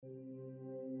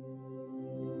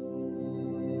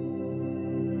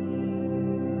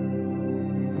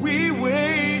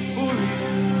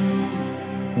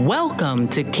Welcome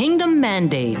to Kingdom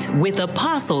Mandate with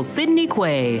Apostle Sydney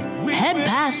Quaye, head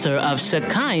pastor of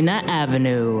Shekinah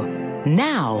Avenue.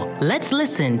 Now, let's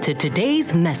listen to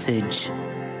today's message.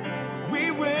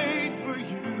 We wait for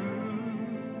you.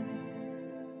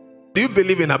 Do you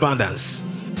believe in abundance?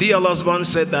 T.L. Osborne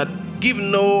said that give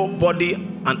nobody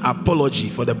an apology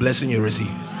for the blessing you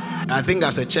receive. I think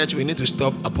as a church, we need to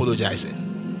stop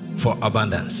apologizing for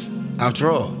abundance. After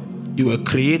all, you were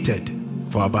created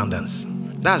for abundance.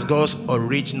 That's God's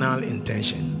original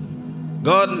intention.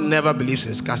 God never believes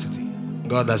in scarcity.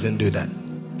 God doesn't do that.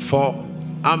 For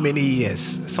how many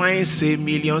years? Science says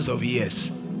millions of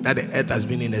years that the earth has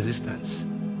been in existence.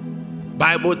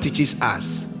 Bible teaches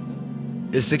us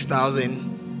it's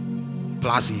 6,000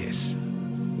 plus years.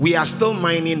 We are still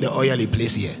mining the oil he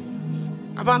placed here.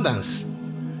 Abundance.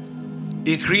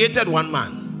 He created one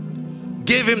man,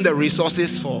 gave him the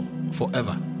resources for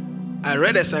forever. I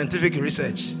read a scientific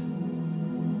research.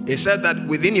 It said that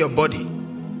within your body,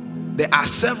 there are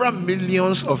several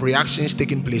millions of reactions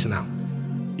taking place now.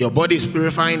 Your body is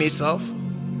purifying itself.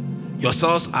 Your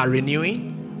cells are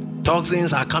renewing.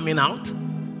 Toxins are coming out.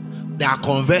 There are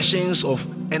conversions of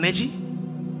energy.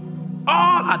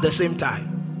 All at the same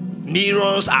time.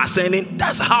 Neurons are sending.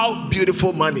 That's how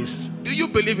beautiful man is. Do you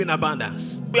believe in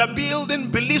abundance? We are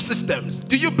building belief systems.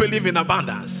 Do you believe in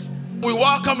abundance? We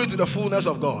welcome you to the fullness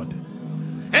of God.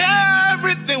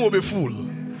 Everything will be full.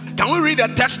 Can we read the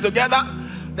text together?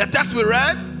 The text we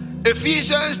read,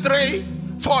 Ephesians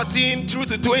 3:14 through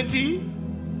to 20,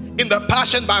 in the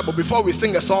Passion Bible. Before we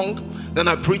sing a song, then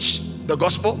I preach the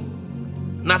gospel.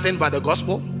 Nothing but the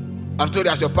gospel. I've told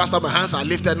you as your pastor, my hands are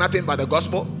lifted, nothing but the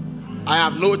gospel. I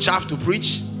have no chaff to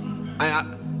preach. I have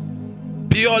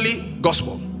purely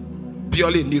gospel,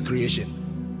 purely new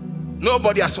creation.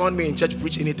 Nobody has found me in church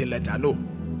preach anything later. No,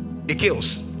 it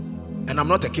kills, and I'm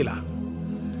not a killer.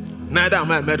 Neither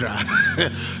am I a murderer.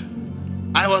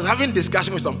 I was having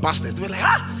discussion with some pastors. They were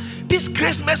like, this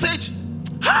grace message?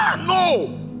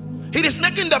 No. It is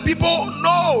making the people,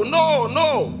 no.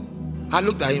 I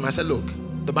looked at him, I said, look,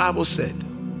 the Bible said,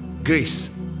 grace,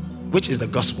 which is the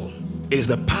gospel, is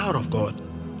the power of God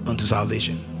unto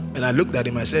salvation. And I looked at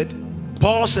him, I said,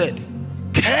 Paul said,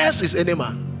 curse is any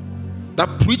man that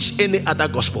preach any other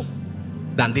gospel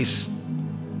than this.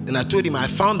 And I told him, I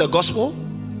found the gospel,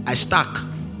 I stuck.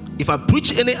 If I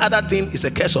preach any other thing, it's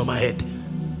a curse on my head.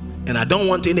 And I don't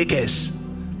want any curse.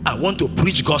 I want to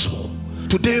preach gospel.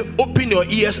 Today, open your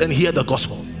ears and hear the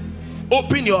gospel.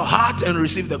 Open your heart and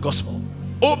receive the gospel.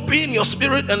 Open your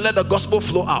spirit and let the gospel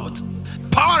flow out.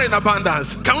 Power in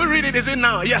abundance. Can we read it? Is it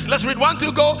now? Yes, let's read. 1,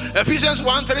 2, go. Ephesians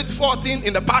 1:13-14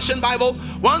 in the Passion Bible.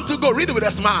 1, 2, go. Read it with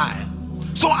a smile.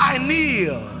 So I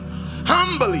kneel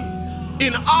humbly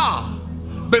in awe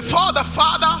before the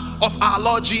Father of our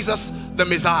Lord Jesus, the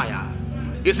Messiah.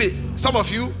 You see, some of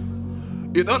you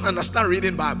don't understand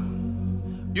reading Bible.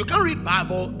 You can't read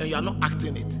Bible and you are not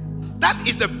acting it. That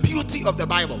is the beauty of the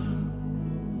Bible.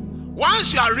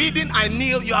 Once you are reading, I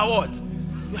kneel, you are what?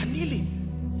 You are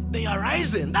kneeling. Then you are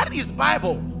rising. That is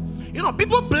Bible. You know,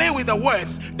 people play with the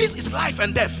words. This is life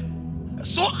and death.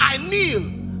 So I kneel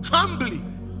humbly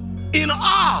in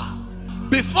awe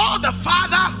before the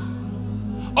Father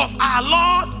of our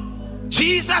Lord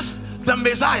Jesus, the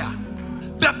Messiah,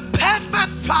 the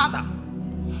perfect Father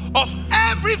of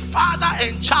every father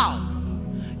and child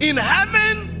in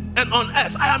heaven and on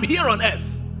earth. I am here on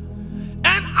earth,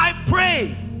 and I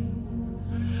pray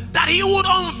that He would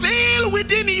unveil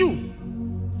within you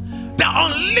the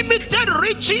unlimited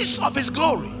riches of His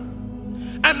glory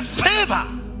and favor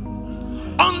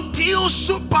until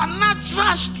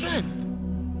supernatural strength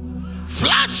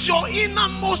floods your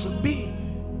innermost being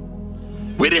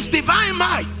with His divine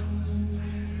might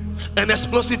and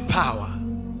explosive power.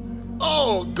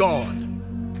 Oh God.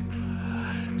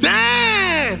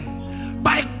 Then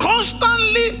by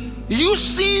constantly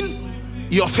using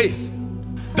your faith,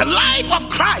 the life of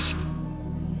Christ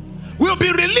will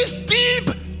be released deep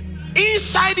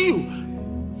inside you,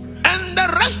 and the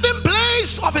resting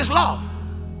place of His love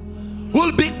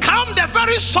will become the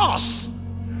very source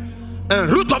and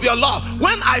root of your love.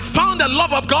 When I found the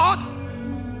love of God,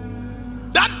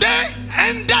 that day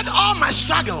ended all my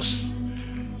struggles.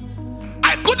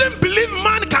 I couldn't believe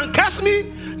man can curse me,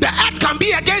 the earth can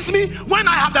be against me when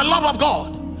I have the love of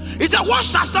God. He said, what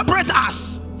shall separate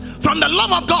us from the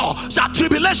love of God? Shall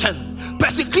tribulation,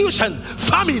 persecution,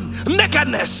 famine,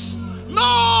 nakedness?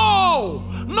 No.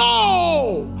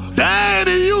 Then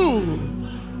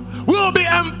you will be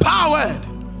empowered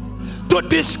to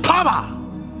discover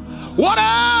what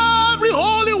every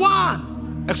holy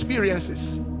one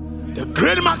experiences. The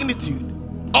great magnitude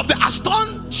of the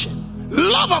astonishing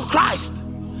love of Christ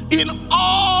in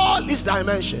all its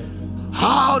dimension.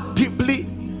 How deeply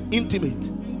intimate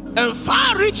and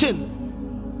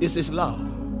far-reaching is his love.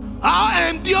 How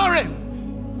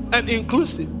enduring and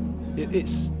inclusive it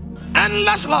is.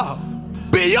 Endless love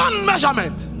beyond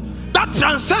measurement that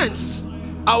transcends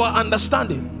our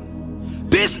understanding.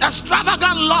 This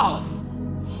extravagant love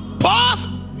pours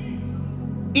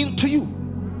into you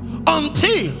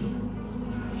until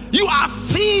you are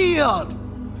filled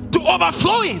to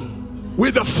overflowing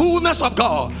with the fullness of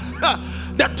God.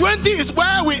 The 20 is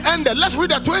where we ended. Let's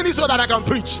read the 20 so that I can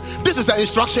preach. This is the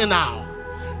instruction now.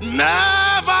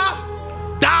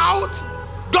 Never doubt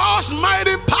God's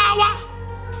mighty power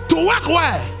to work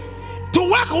where?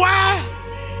 To work where?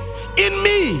 In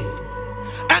me,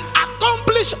 and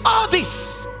accomplish all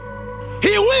this.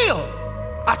 He will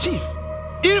achieve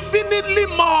infinitely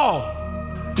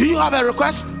more. Do you have a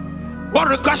request? What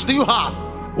request do you have?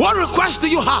 What request do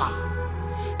you have?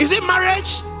 Is it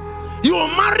marriage? You will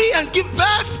marry and give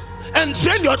birth and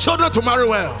train your children to marry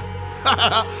well.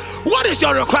 What is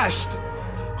your request?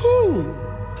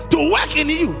 To work in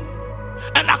you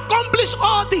and accomplish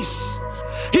all this.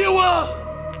 He will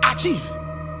achieve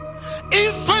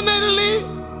infinitely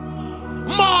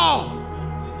more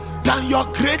than your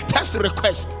greatest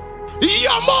request,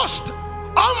 your most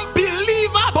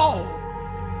unbelievable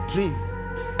dream,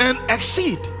 and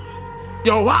exceed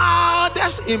your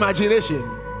wildest imagination.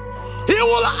 He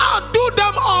will outdo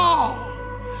them all.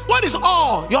 What is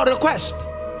all? Your request,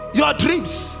 your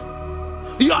dreams,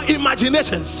 your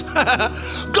imaginations.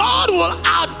 God will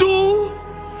outdo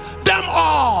them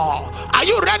all. Are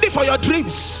you ready for your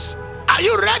dreams? Are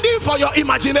you ready for your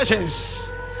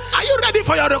imaginations? Are you ready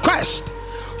for your request?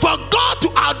 For God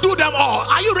to outdo them all.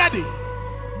 Are you ready?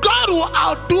 God will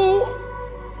outdo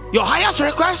your highest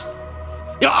request,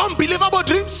 your unbelievable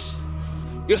dreams.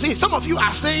 You see, some of you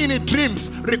are saying it, dreams,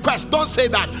 requests. Don't say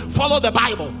that. Follow the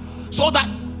Bible so that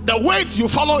the weight you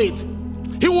follow it.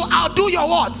 He will outdo your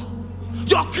what?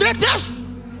 Your greatest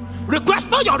request,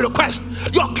 not your request,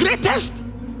 your greatest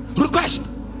request.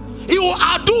 He will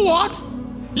outdo what?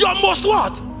 Your most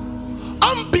what?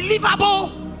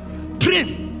 Unbelievable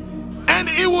dream. And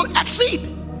it will exceed.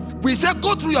 We say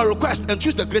go through your request and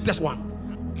choose the greatest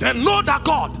one. Then know that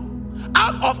God,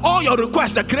 out of all your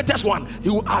requests, the greatest one, he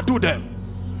will outdo them.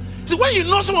 See, when you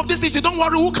know some of these things, you don't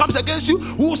worry who comes against you,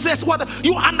 who says what.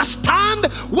 You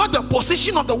understand what the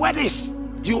position of the word is.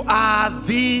 You are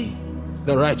the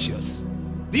righteous.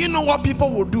 Do you know what people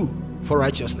will do for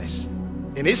righteousness?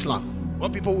 In Islam,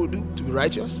 what people will do to be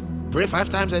righteous? Pray 5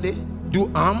 times a day,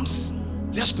 do alms,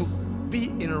 just to be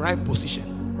in the right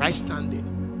position, right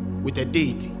standing with a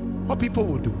deity. What people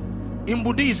will do. In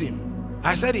Buddhism,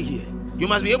 I said it here, you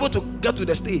must be able to get to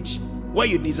the stage where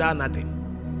you desire nothing.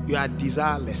 You are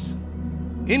desireless.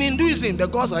 In Hinduism, the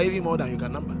gods are even more than you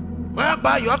can number.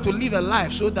 Whereby you have to live a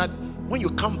life so that when you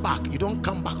come back, you don't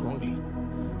come back wrongly.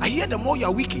 I hear the more you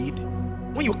are wicked,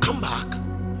 when you come back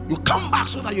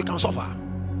so that you can suffer.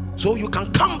 So you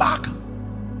can come back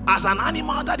as an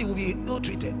animal that it will be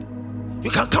ill-treated. You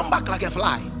can come back like a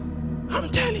fly. I'm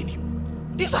telling you,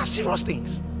 these are serious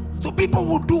things. So people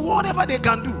will do whatever they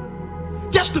can do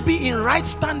just to be in right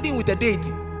standing with the deity.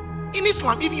 In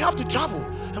Islam, even you have to travel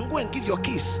and go and give your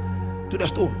kiss to the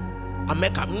stone and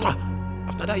make a mwah.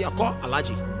 After that, you are called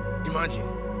Alaji. Imagine,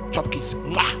 chop kiss.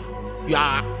 Mwah. You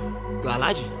are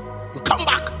Alaji. You come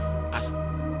back as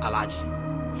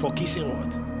Alaji for kissing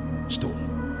what?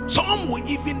 Stone. Some will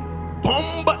even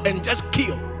bomb and just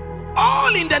kill,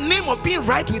 all in the name of being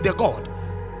right with their God,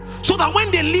 so that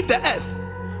when they leave the earth,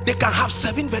 they can have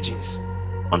 7 virgins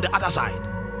on the other side.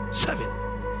 7.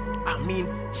 I mean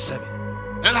 7.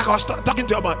 And like I was talking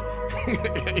to you about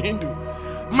Hindu,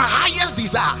 my highest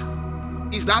desire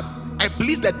is that I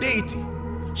please the deity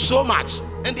so much,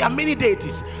 and there are many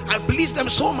deities. I please them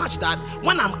so much that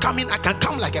when I'm coming, I can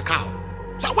come like a cow.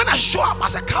 So when I show up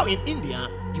as a cow in India,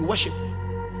 you worship me.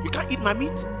 You can't eat my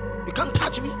meat. You can't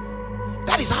touch me.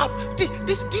 That is how this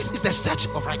is the search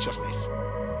of righteousness.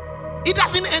 It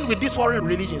doesn't end with these foreign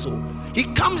religions. So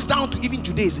it comes down to even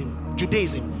Judaism,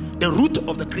 the root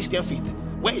of the Christian faith,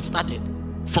 where it started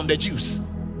from the Jews.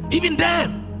 Even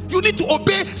them, you need to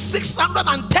obey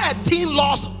 613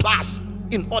 laws plus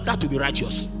in order to be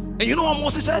righteous. And you know what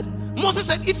Moses said? Moses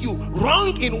said, if you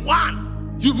wrong in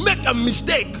one, you make a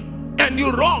mistake and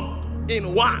you wrong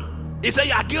in one, he said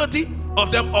you are guilty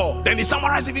of them all. Then he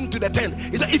summarized even to the 10.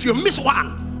 He said if you miss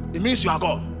one, it means you are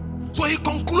gone. So he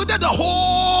concluded the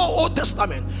whole Old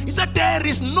Testament. He said there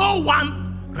is no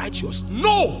one righteous.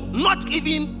 No, not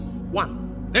even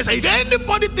one. They said if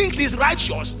anybody thinks he's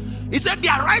righteous, he said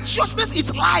their righteousness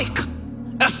is like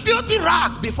a filthy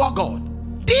rag before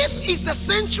God. This is the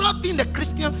central thing the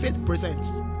Christian faith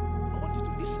presents. I want you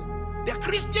to listen. The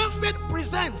Christian faith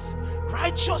presents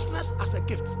righteousness as a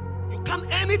gift. You can't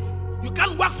earn it. You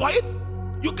can't work for it.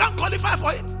 You can't qualify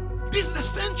for it. This is the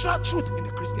central truth in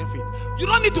the Christian faith. You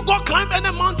don't need to go climb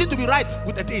any mountain to be right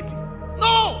with the deity.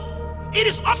 No. It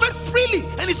is offered freely,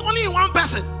 and it's only in one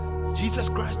person, Jesus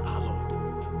Christ our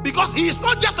Lord. Because he is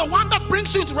not just the one that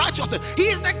brings you into righteousness. He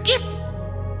is the gift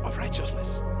of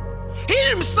righteousness. He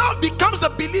himself becomes the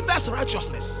believer's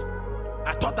righteousness.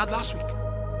 I taught that last week.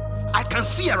 I can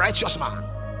see a righteous man.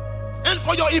 And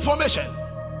for your information,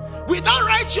 without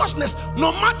righteousness,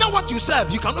 no matter what you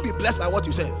serve, you cannot be blessed by what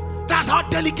you serve. That's how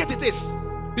delicate it is.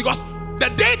 Because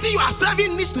the deity you are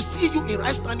serving needs to see you in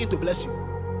right standing to bless you.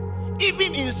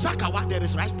 Even in Sakawa, there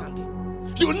is right standing.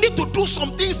 You need to do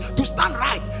some things to stand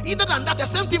right. Either than that, the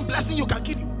same thing blessing you can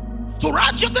kill you. So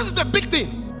righteousness is a big thing.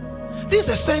 This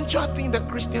is a central thing the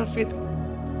Christian faith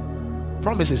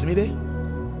promises me there.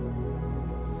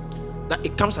 That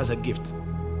it comes as a gift.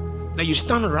 That you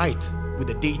stand right with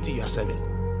the deity you are serving.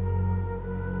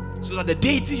 So that the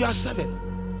deity you are serving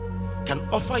can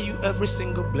offer you every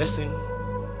single blessing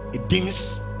it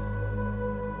deems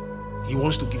he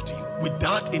wants to give to you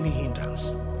without any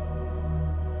hindrance.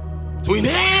 So in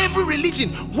every religion,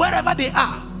 wherever they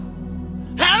are,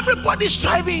 everybody's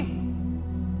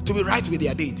striving to be right with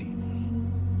their deity.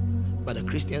 But the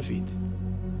Christian faith,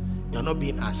 you are not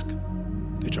being asked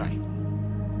to try.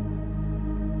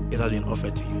 It has been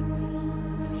offered to you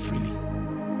freely.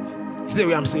 Is the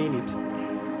way I'm saying it?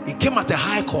 It came at a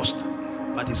high cost,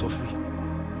 but it's for free.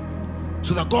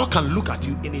 So that God can look at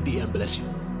you any day and bless you.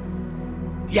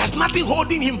 He has nothing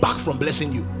holding him back from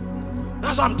blessing you.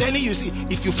 That's what I'm telling you. See,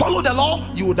 if you follow the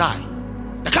law, you will die.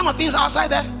 The kind of things outside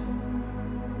there,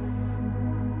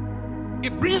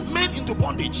 it brings men into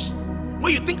bondage.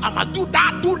 When you think I must do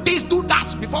that, do this, do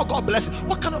that before God blesses,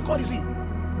 what kind of God is he?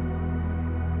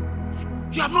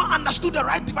 You have not understood the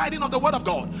right dividing of the word of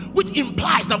God, which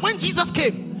implies that when Jesus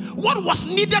came, what was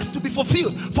needed to be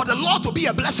fulfilled for the law to be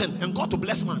a blessing and God to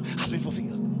bless man has been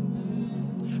fulfilled.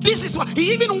 This is what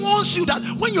he even warns you, that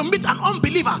when you meet an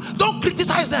unbeliever, don't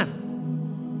criticize them.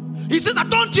 He says that,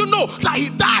 don't you know that he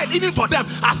died even for them?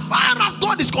 As far as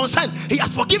God is concerned, he has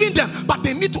forgiven them, but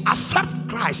they need to accept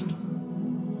Christ.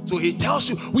 So he tells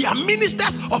you, we are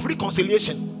ministers of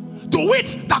reconciliation, to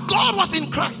wit, that God was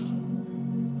in Christ,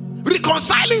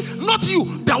 reconciling not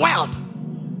you, the world.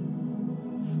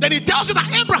 Then he tells you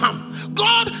that Abraham,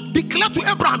 God declared to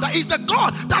Abraham that he's the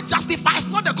God that justifies,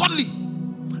 not the godly.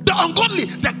 The ungodly,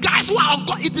 the guys who are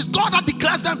ungodly, it is God that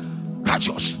declares them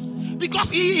righteous.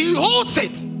 Because he holds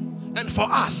it. And for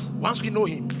us, once we know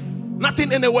him,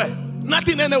 nothing anywhere,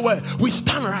 we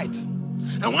stand right.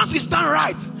 And once we stand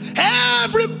right,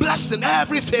 every blessing,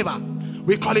 every favor,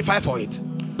 we qualify for it.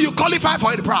 You qualify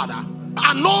for it, brother.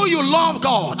 I know you love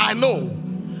God. I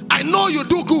know you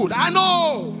do good. I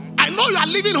know you are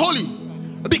living holy.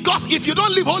 Because if you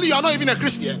don't live holy, you are not even a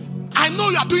Christian. I know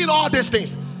you are doing all these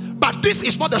things. But this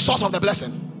is not the source of the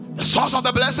blessing. The source of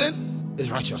the blessing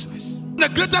is righteousness. The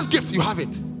greatest gift, you have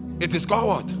it. It is called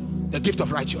what? The gift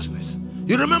of righteousness.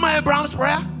 You remember Abraham's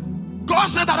prayer? God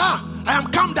said that, I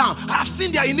am come down. I have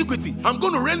seen their iniquity. I'm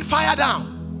going to rain fire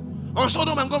down on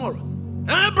Sodom and Gomorrah. And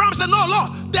Abraham said, no,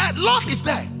 Lord, that Lot is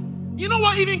there. You know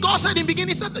what even God said in the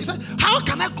beginning? He said, how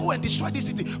can I go and destroy this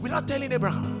city without telling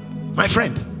Abraham? My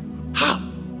friend, how?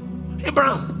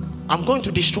 Abraham, I'm going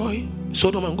to destroy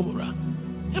Sodom and Gomorrah.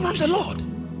 Abraham said, Lord.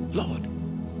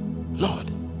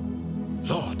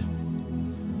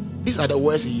 These are the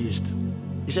words he used.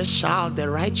 He said, shall the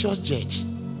righteous judge,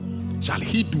 shall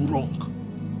he do wrong?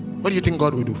 What do you think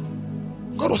God will do?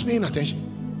 God was paying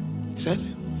attention. He said,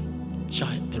 shall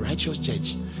the righteous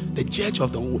judge, the judge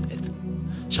of the whole earth,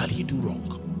 shall he do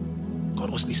wrong?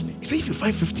 God was listening. He said, if you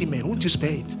find 50 men, won't you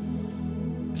spare it?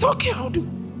 He said, okay, I'll do.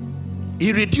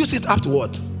 He reduced it up to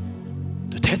what?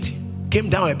 To 30. Came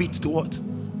down a bit to what?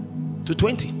 To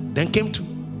 20. Then came to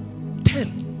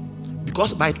 10.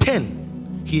 Because by 10,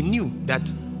 he knew that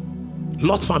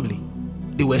Lot's family,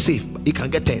 they were safe. He can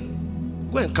get 10.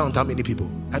 Go and count how many people.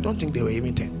 I don't think they were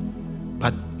even 10.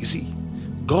 But you see,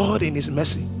 God in his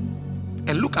mercy.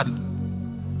 And look at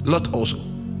Lot also.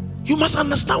 You must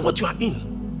understand what you are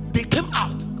in. They came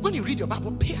out. When you read your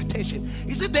Bible, pay attention.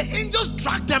 He said the angels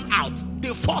dragged them out.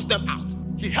 They forced them out.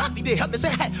 They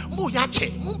said, hey,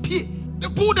 they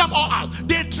pulled them all out.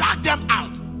 They dragged them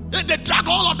out. They dragged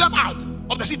all of them out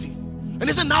of the city. And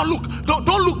they said, now look, don't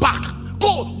look back.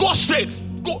 Go straight.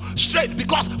 Go straight,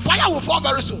 because fire will fall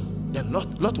very soon. Then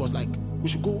Lot was like, we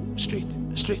should go straight.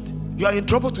 You are in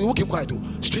trouble, we won't keep quiet.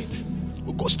 Straight.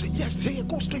 We'll go straight. Yes, say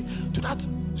go straight to that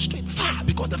Straight fire,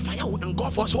 because the fire will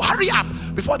engulf us. So hurry up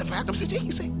before the fire comes.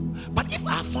 He said, but if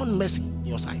I have found mercy in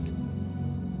your sight,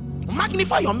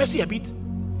 magnify your mercy a bit.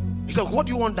 He said, what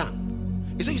do you want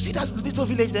done? He said, you see that little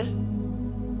village there?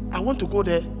 I want to go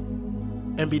there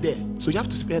and be there. So you have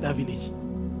to spare that village.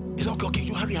 He said, okay,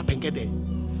 you hurry up and get there.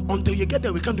 Until you get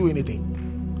there, we can't do anything.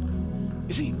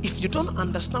 You see, if you don't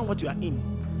understand what you are in,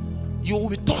 you will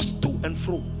be tossed to and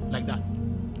fro like that.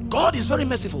 God is very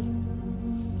merciful.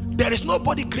 There is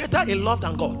nobody greater in love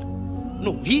than God.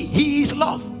 No, He is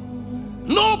love.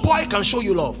 No boy can show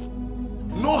you love.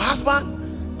 No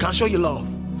husband can show you love.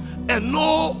 And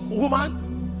no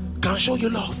woman can show you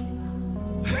love.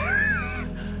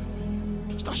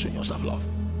 Start showing yourself love.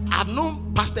 I've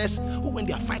known pastors who, when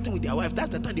they are fighting with their wife, that's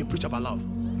the time they preach about love.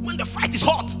 When the fight is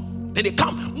hot, then they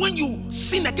come. When you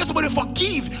sin against somebody,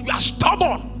 forgive. You are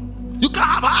stubborn. You can't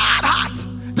have a hard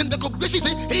heart. Then the congregation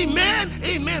say, amen,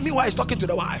 amen. Meanwhile, he's talking to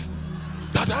the wife.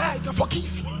 That I can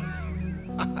forgive.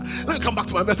 Let me come back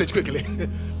to my message quickly.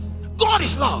 God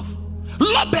is love.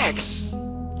 Love begs.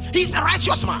 He's a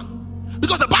righteous man.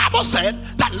 Because the Bible said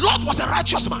that Lot was a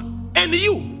righteous man. And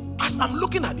you, as I'm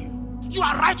looking at you, you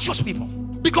are righteous people.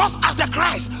 Because as the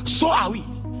Christ, so are we.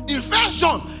 In 1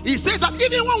 John, he says that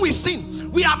even when we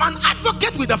sin, we have an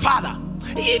advocate with the Father.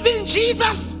 Even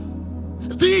Jesus,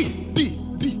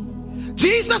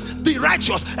 Jesus, the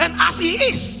righteous. And as he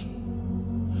is,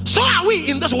 so are we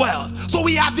in this world. So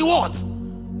we are the what?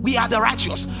 We are the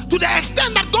righteous. To the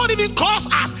extent that God even calls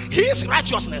us his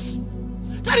righteousness.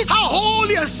 That is how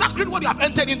holy and sacred what you have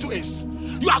entered into is.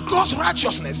 You are God's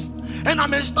righteousness. And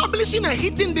I'm establishing and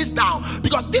hitting this down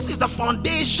because this is the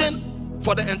foundation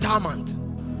for the entire month.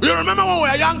 You remember when we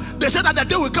were young, they said that the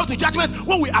day we come to judgment,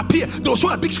 when we appear, they will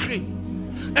show a big screen.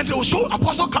 And they will show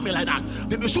Apostle coming like that.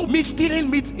 Then they show me stealing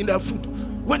meat in their food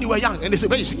when you were young. And they say,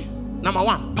 where you see? Number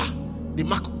one, the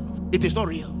mark. It is not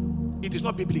real. It is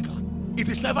not biblical. It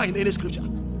is never in any scripture.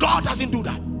 God doesn't do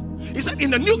that. He said in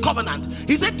the new covenant,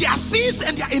 he said their sins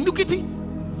and their iniquity,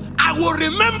 I will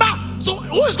remember. So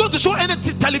who is going to show any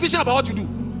television about what you do?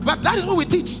 But that is what we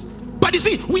teach. But you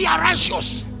see, we are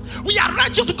righteous. We are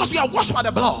righteous because we are washed by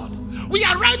the blood. We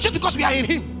are righteous because we are in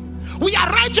him. We are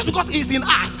righteous because he is in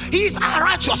us. He is our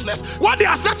righteousness. What they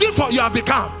are searching for, you have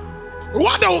become.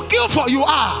 What they will kill for, you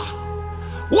are.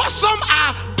 What some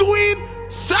are doing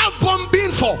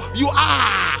self-bombing for, you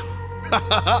are.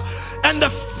 And the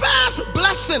first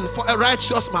blessing for a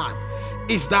righteous man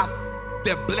is that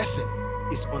the blessing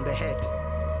is on the head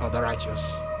of the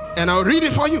righteous. And I'll read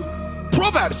it for you.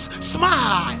 Proverbs,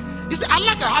 smile. He said, I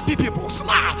like a happy people.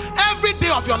 Smile. Every day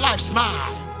of your life,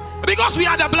 smile. Because we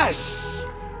are the blessed.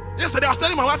 Yesterday I was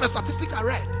telling my wife a statistic I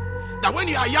read. That when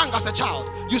you are young as a child,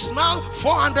 you smile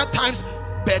 400 times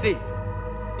per day.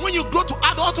 When you grow to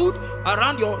adulthood,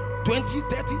 around your 20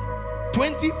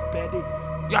 per day,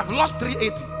 you have lost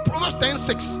 380. Proverbs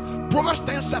 10:6, Proverbs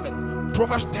 10:7,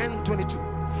 Proverbs 10:22.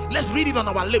 Let's read it on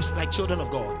our lips like children of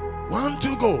God. 1,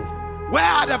 2, go. Where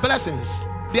are the blessings?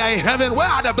 They are in heaven. Where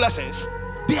are the blessings?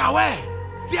 They are where?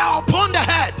 They are upon the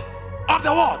head of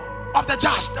the what? Of the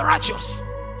just, the righteous.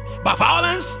 By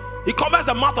violence, he covers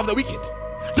the mouth of the wicked.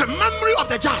 The memory of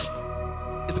the just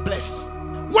is blessed.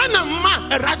 When a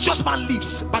man, a righteous man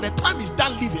lives, by the time he's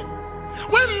done living,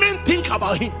 when men think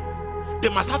about him, they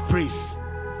must have praise.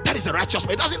 That is a righteous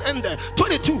man. It doesn't end there.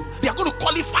 22, they are going to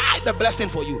qualify the blessing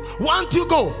for you. 1, 2,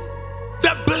 go.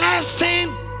 The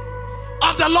blessing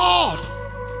of the Lord,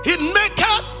 he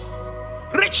maketh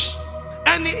rich,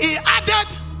 and he added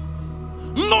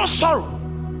no sorrow.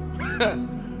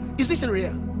 Is this in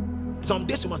real? Some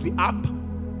days you must be up,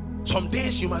 some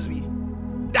days you must be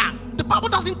down. The Bible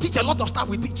doesn't teach a lot of stuff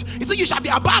we teach. It says you shall be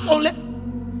above only,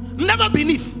 never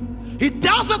beneath. He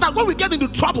tells us that when we get into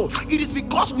trouble, it is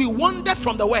because we wandered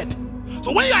from the word.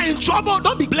 So when you are in trouble,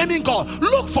 don't be blaming God.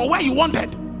 Look for where you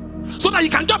wandered so that you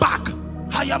can get back.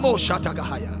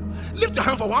 Lift your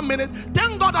hand for 1 minute.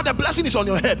 Thank God that the blessing is on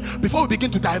your head before we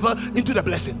begin to divert into the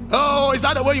blessing. Oh, is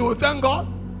that the way you will thank God?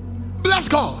 Bless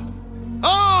God.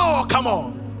 Oh, come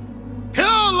on.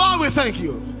 Oh, Lord, we thank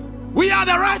you. We are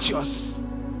the righteous.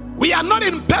 We are not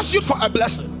in pursuit for a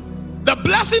blessing. The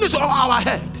blessing is on our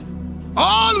head.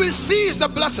 All we see is the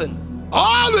blessing.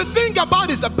 All we think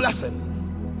about is the blessing.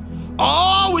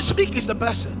 All we speak is the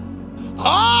blessing.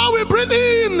 All we breathe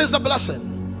in is the blessing.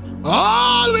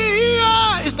 All we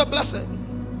hear is the blessing.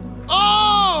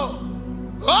 Oh,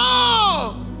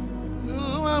 oh.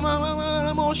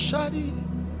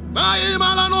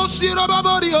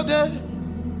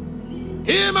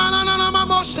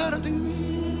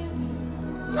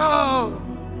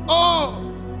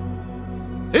 Oh,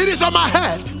 it is on my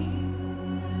head.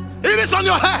 It is on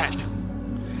your head.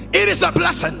 It is the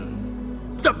blessing.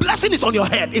 The blessing is on your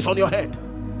head. It's on your head.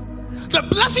 The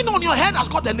blessing on your head has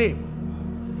got a name.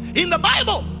 In the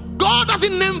Bible, God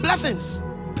doesn't name blessings.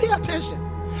 Pay attention.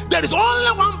 There is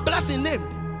only one blessing named.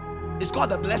 It's called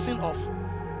the blessing of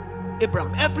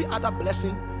Abraham. Every other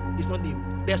blessing is not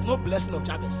named. There's no blessing of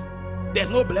Jabez. There's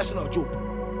no blessing of Job.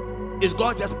 It's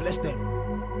God just blessed them.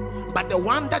 But the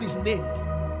one that is named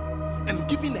and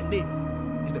given a name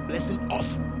is the blessing of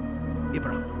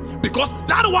Abraham. Because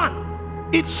that one,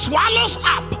 it swallows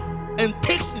up and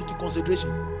takes into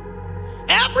consideration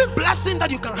every blessing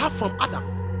that you can have from Adam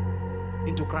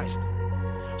into Christ.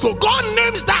 So God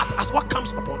names that as what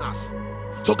comes upon us.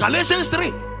 So Galatians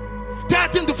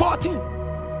 3:13-14.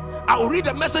 I will read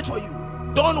the message for you.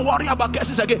 Don't worry about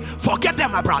curses again. Forget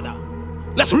them, my brother.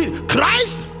 Let's read.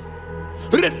 Christ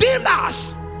redeemed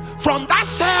us from that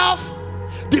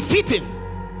self-defeating,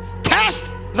 cursed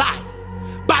life.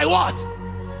 By what?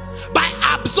 By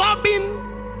absorbing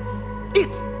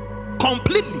it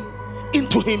completely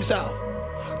into himself.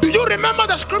 Do you remember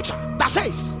the scripture that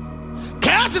says,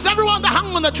 cursed is everyone that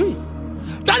hung on the tree?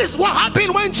 That is what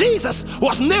happened when Jesus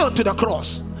was nailed to the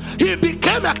cross. He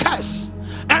became a curse,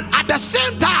 and at the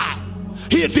same time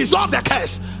he dissolved the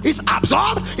curse. It's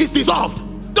absorbed, it's dissolved.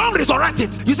 Don't resurrect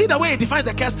it. You see the way he defines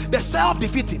the curse? The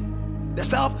self-defeating. The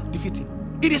self-defeating.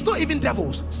 It is not even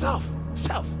devils.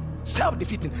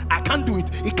 Self-defeating. I can't do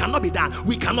it. It cannot be done.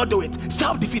 We cannot do it.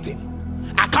 Self-defeating.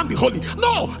 I can't be holy.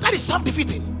 No, that is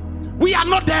self-defeating. We are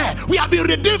not there. We have been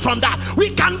redeemed from that. We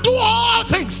can do all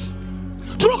things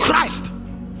through Christ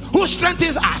who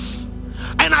strengthens us.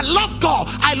 And I love God.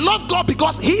 I love God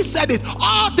because he said it.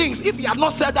 All things. If he had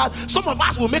not said that, some of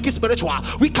us will make it spiritual.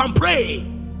 We can pray.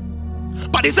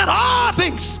 But he said all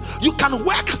things. You can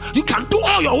work. You can do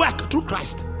all your work through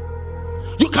Christ.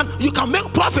 You can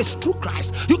make profits through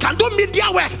Christ. You can do media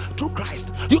work through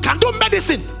Christ. You can do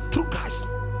medicine through Christ.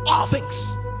 All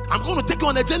things. I'm going to take you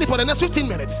on a journey for the next 15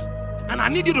 minutes. And I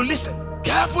need you to listen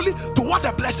carefully to what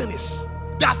the blessing is.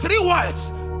 There are 3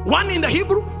 words. 1 in the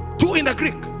Hebrew, 2 in the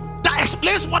Greek. That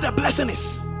explains what the blessing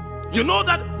is. You know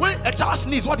that when a child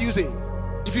sneezes, what do you say?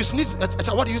 If you sneeze, a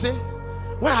child, what do you say?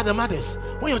 Where are the mothers?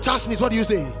 When your child sneezes, what do you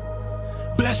say?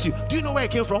 Bless you. Do you know where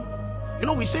it came from? You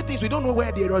know, we say things we don't know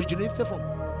where they originated from.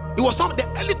 It was the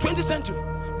early 20th century,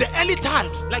 the early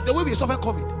times, like the way we suffered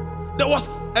COVID. There was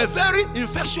a very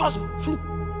infectious flu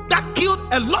that killed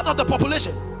a lot of the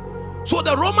population. So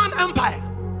the Roman Empire,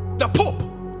 the Pope,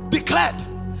 declared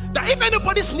that if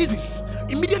anybody sneezes,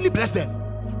 immediately bless them.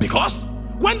 Because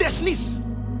when they sneeze,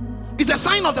 it's a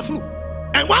sign of the flu.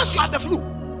 And once you have the flu,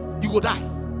 you will die.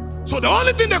 So the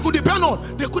only thing they could depend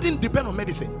on, they couldn't depend on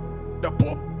medicine. The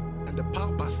Pope and the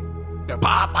power passing. The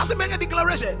power passing make a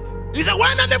declaration. He said,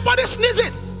 when anybody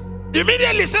sneezes,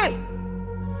 immediately say,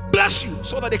 bless you,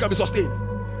 so that they can be sustained.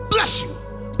 Bless you,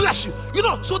 bless you. You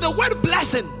know, so the word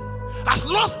blessing has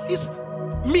lost its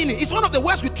meaning. It's one of the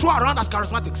words we throw around as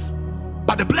charismatics.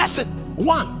 But the blessing,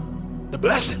 the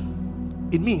blessing,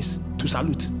 it means to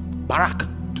salute. Barak,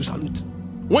 to salute.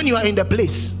 When you are in the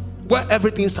place where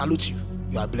everything salutes you,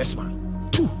 you are a blessed man.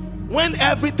 2, when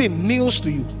everything kneels to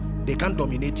you, they can't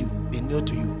dominate you, they kneel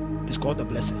to you. It's called the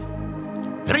blessing.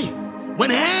 3,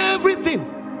 when everything,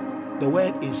 the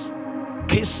word is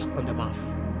kiss on the mouth.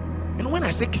 You know, when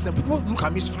I say kiss, and people look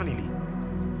at me funnily.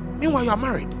 Meanwhile, you are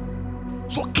married.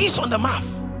 So kiss on the mouth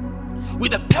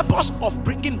with the purpose of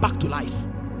bringing back to life.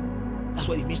 That's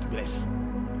what it means to bless.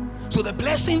 So the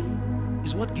blessing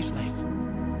is what gives life.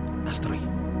 That's 3.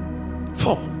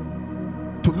 4,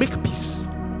 to make peace.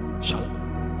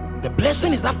 Shalom. The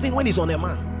blessing is that thing when it's on a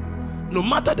man. No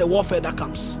matter the warfare that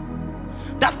comes,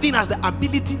 that thing has the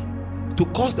ability to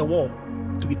cause the war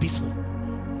to be peaceful.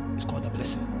 It's called the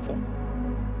blessing. 4.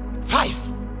 5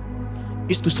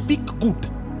 is to speak good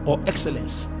or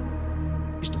excellence.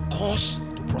 Is to cause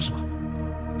to prosper,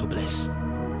 to bless.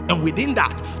 And within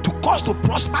that, to cause to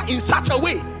prosper in such a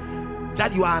way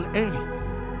that you are an envy.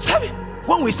 7,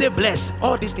 when we say bless,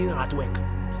 all these things are at work.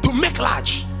 To make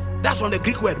large. That's from the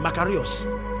Greek word makarios.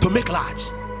 To make large.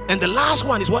 And the last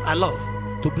one is what I love.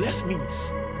 To bless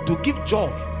means to give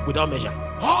joy without measure.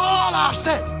 All I've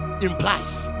said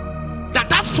implies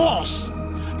that force,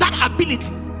 that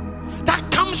ability that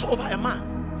comes over a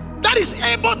man, that is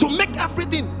able to make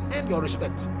everything earn your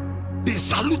respect. They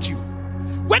salute you.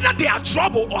 Whether they are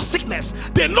trouble or sickness,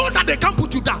 they know that they can't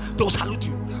put you down. They'll salute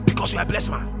you because you are a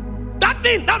blessed man. That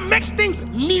thing that makes things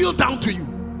kneel down to you.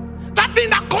 That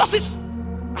thing that causes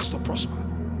us to prosper.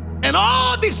 And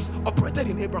all this operated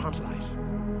in Abraham's life.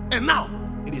 And now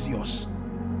it is yours.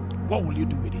 What will you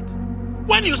do with it?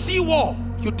 When you see war,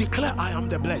 you declare, I am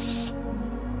the blessed.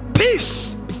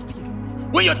 Peace, be still.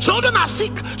 When your children are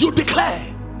sick, you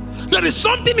declare, there is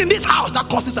something in this house that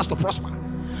causes us to prosper.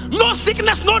 No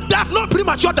sickness, no death, no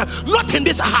premature death. Not in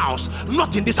this house.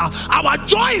 Not in this house. Our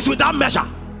joy is without measure.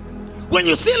 When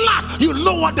you see lack, you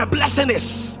know what the blessing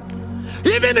is.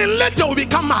 Even in little will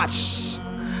become much.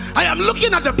 I am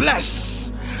looking at the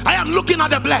blessed. I am looking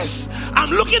at the blessed. I'm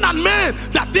looking at men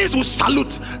that things will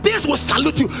salute. Things will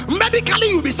salute you. Medically,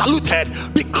 you'll be saluted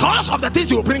because of the things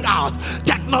you will bring out.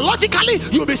 Technologically,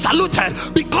 you'll be saluted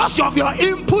because of your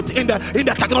input in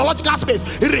the technological space.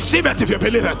 Receive it if you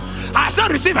believe it. I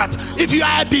said receive it. If you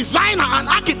are a designer, an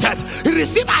architect,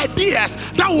 receive ideas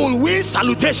that will win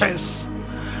salutations.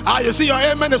 You see your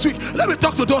amen this week. Let me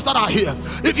talk to those that are here.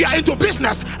 If you are into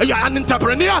business, you are an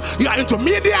entrepreneur, you are into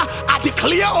media, I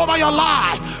declare over your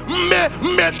life,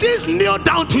 may this kneel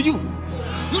down to you.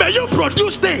 May you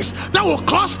produce things that will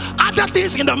cause other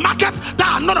things in the market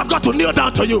that are not of God to kneel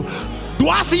down to you. Do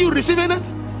I see you receiving it?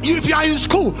 If you are in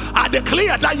school, I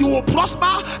declare that you will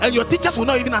prosper and your teachers will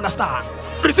not even understand.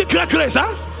 Receive great grace,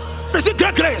 huh? Receive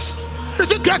great grace.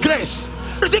 Receive great grace.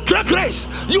 Receive great grace.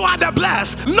 You are the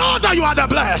blessed. Know that you are the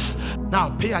blessed.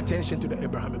 Now pay attention to the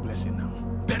Abrahamic blessing now.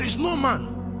 There is no man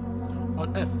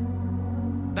on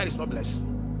earth that is not blessed.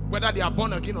 Whether they are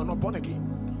born again or not born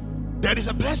again. There is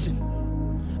a blessing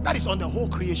that is on the whole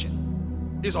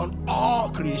creation. It's on all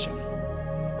creation.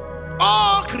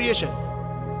 All creation.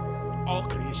 All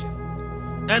creation.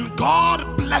 And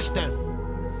God blessed them.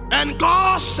 And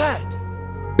God said,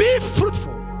 be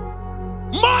fruitful,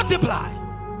 multiply,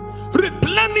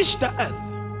 replenish the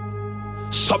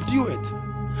earth, subdue it,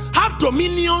 have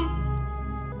dominion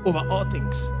over all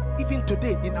things. Even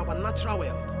today in our natural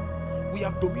world, we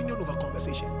have dominion over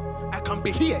conversation. I can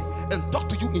be here and talk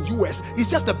to you in US. It's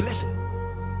just a blessing.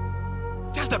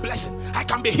 Just a blessing. I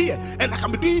can be here and I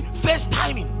can be doing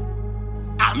FaceTiming.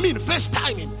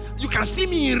 FaceTiming. You can see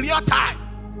me in real time,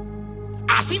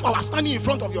 as if I was standing in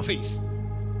front of your face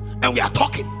and we are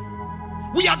talking.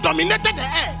 We have dominated the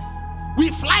air. We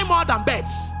fly more than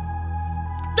birds.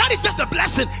 That is just a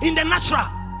blessing in the natural.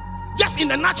 Just in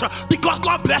the natural. Because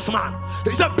God bless man.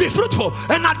 He said be fruitful.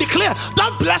 And I declare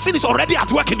that blessing is already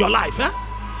at work in your life.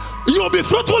 You will be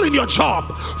fruitful in your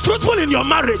job, fruitful in your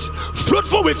marriage,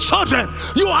 fruitful with children.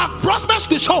 You have prospects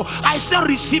to show. I say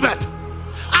receive it.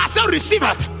 I say receive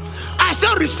it. I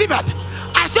say receive it.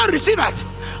 I say receive it.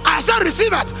 I say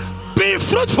receive it. Be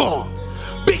fruitful.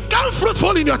 Become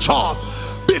fruitful in your job.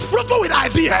 Be fruitful with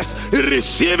ideas.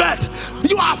 Receive it.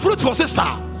 You are fruitful, sister.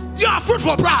 You are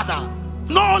fruitful, brother.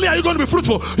 Not only are you going to be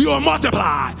fruitful, you will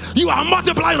multiply. You are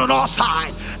multiplying on all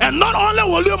sides. And not only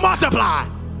will you multiply,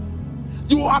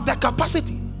 you have the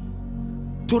capacity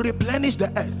to replenish the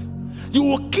earth. You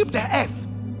will keep the earth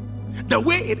the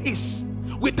way it is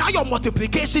without your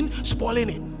multiplication spoiling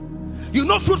it. You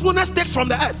know fruitfulness takes from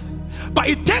the earth, but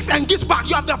it takes and gives back.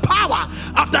 You have the power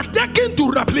after taking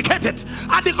to replicate it.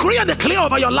 I decree and declare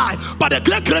over your life, by the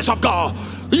great grace of God,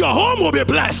 your home will be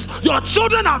blessed, your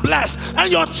children are blessed,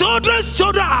 and your children's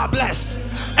children are blessed,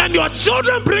 and your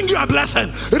children bring you a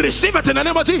blessing. Receive it in the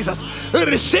name of Jesus.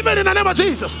 Receive it in the name of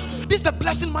Jesus. This is the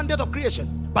blessing mandate of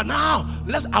creation. But now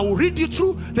I will read you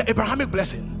through the Abrahamic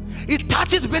blessing. It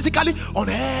touches basically on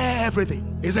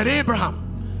everything. It said,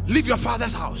 Abraham, leave your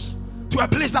father's house to a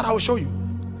place that I will show you,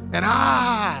 and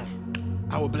I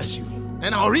will bless you.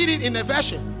 And I'll read it in a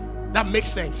version that makes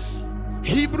sense.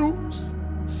 Hebrews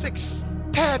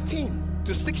 6:13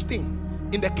 to 16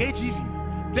 in the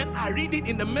KJV. Then I read it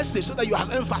in the Message so that you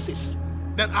have emphasis.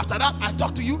 Then after that, I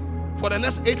talk to you for the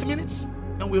next 8 minutes,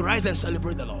 and we rise and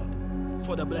celebrate the Lord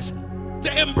for the blessing.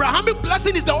 The Abrahamic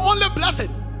blessing is the only blessing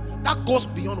that goes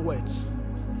beyond words.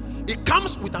 It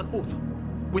comes with an oath.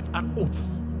 With an oath.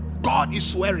 God is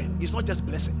swearing. It's not just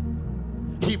blessing.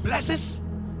 He blesses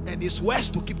and he swears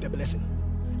to keep the blessing.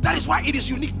 That is why it is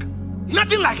unique.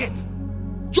 Nothing like it.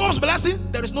 Job's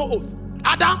blessing, there is no oath.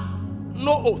 Adam,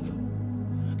 no oath.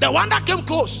 The one that came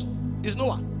close is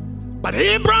Noah. But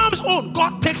Abraham's own,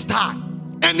 God takes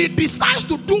time and he decides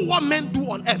to do what men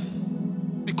do on earth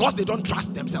because they don't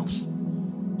trust themselves.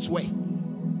 Swear.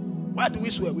 Why do we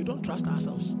swear? We don't trust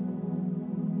ourselves.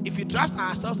 If we trust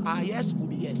ourselves, our yes will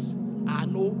be yes, our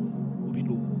no will be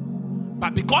no.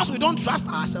 But because we don't trust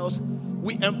ourselves,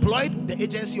 we employed the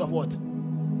agency of what?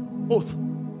 Oath.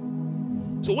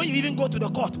 So when you even go to the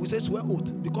court, we say swear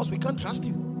oath because we can't trust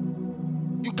you.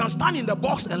 You can stand in the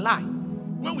box and lie.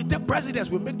 When we take presidents,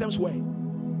 we make them swear.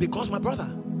 Because my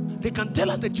brother, they can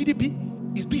tell us the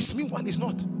GDP is this, meanwhile it's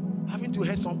not. Haven't you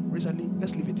heard some recently?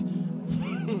 Let's leave it.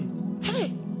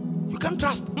 Hey, you can't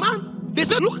trust. Man, they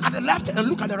say look at the left and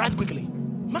look at the right quickly.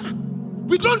 Man,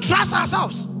 we don't trust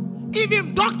ourselves.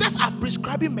 Even doctors are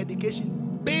prescribing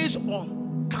medication based on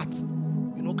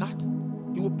You know God?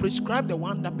 He will prescribe the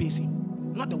one that pays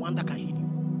him, not the one that can heal you,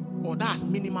 or that has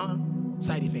minimal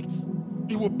side effects.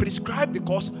 He will prescribe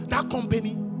because that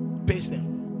company pays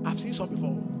them. I've seen some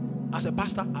before. As a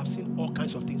pastor, I've seen all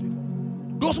kinds of things before.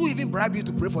 Those who even bribe you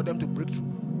to pray for them to break through.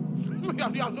 You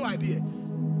have no idea.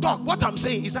 Dog, what I'm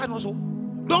saying, is that also?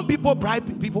 Don't people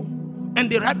bribe people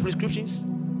and they write prescriptions?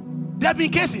 There have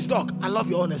been cases, dog. I love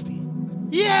your honesty.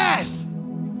 Yes.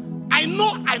 I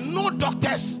know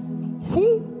doctors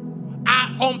who are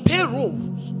on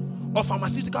payrolls of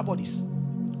pharmaceutical bodies.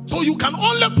 So you can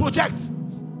only project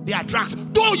their drugs,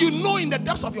 though you know in the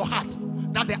depths of your heart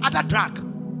that the other drug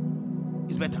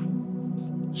is better.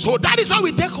 So that is why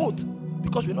we take oath,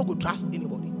 because we're not going to trust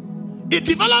anybody. It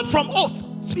developed from oath,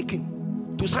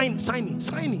 speaking, to signing.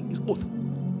 Signing is oath.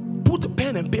 Put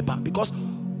pen and paper, because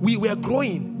we were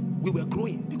growing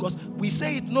because we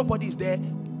say it, nobody is there,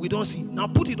 we don't see. Now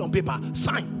put it on paper,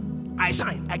 sign. I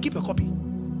sign, I keep a copy.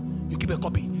 You keep a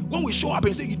copy. When we show up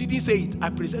and say you didn't say it,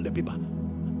 I present the paper.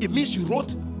 It means you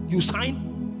wrote, you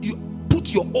signed, you put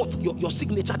your oath, your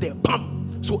signature there,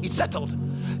 bam. So it's settled.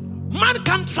 Man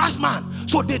can't trust man,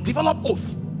 so they develop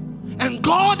oath. And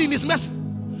God in his mercy,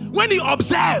 when he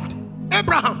observed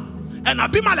Abraham and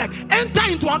Abimelech enter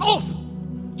into an oath,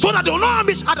 so that they will not harm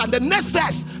each other. And the next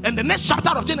verse and the next chapter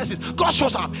of Genesis, God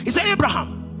shows up. He said,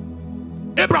 Abraham,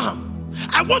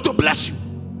 I want to bless you,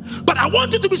 but I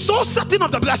want you to be so certain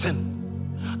of the blessing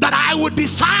that I would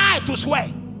decide to swear,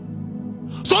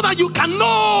 so that you can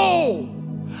know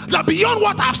that beyond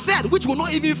what I've said, which will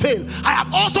not even fail, I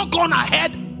have also gone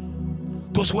ahead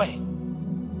to swear.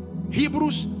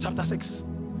 Hebrews chapter 6,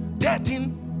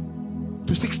 13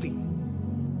 to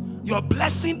 16. Your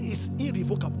blessing is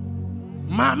irrevocable.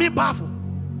 Mami bafu.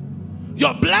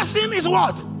 Your blessing is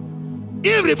what?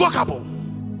 Irrevocable.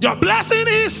 Your blessing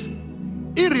is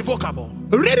irrevocable.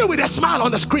 Read it with a smile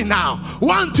on the screen now.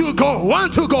 1, 2, go.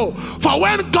 1, 2, go. For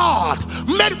when God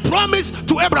made promise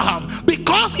to Abraham,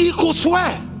 because he could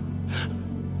swear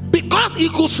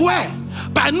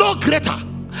by no greater,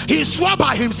 he swore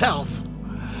by himself.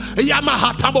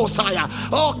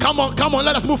 Oh, come on,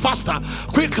 let us move faster.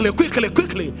 Quickly. 1,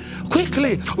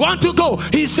 2, go.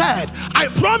 He said, I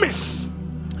promise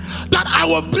that I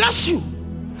will bless you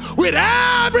with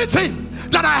everything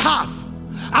that I have.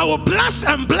 I will bless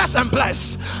and bless and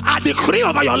bless. I decree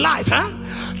over your life,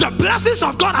 the blessings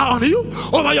of God are on you,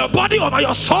 over your body, over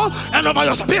your soul, and over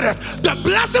your spirit. The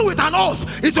blessing with an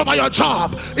oath is over your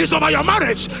job, is over your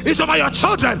marriage, is over your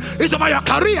children, is over your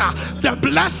career. The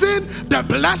blessing,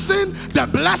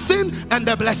 and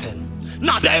the blessing.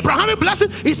 Now the Abrahamic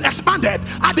blessing is expanded.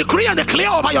 I decree and declare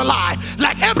over your life,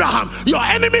 like Abraham, your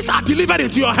enemies are delivered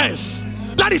into your hands.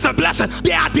 That is a blessing.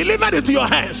 They are delivered into your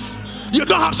hands. You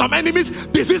don't have some enemies.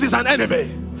 Disease is an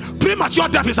enemy. Premature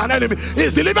death is an enemy.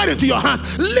 It's delivered into your hands.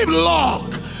 Live long.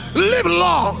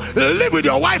 Live with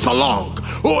your wife for long.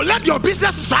 Oh, let your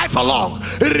business thrive for long.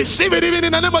 Receive it even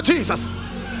in the name of Jesus.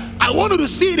 I want you to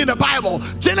see it in the Bible.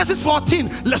 Genesis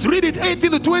 14. Let's read it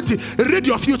 18 to 20. Read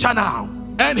your future now.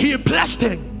 And he blessed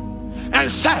him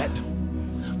and said,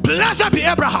 blessed be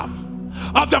Abraham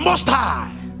of the Most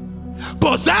High,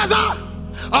 possessor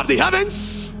of the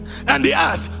heavens and the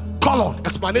earth. Colon.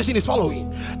 Explanation is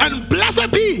following. And blessed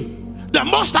be the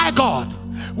Most High God,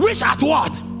 which hath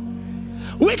what?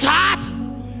 Which hath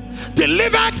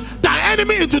delivered thy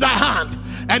enemy into thy hand.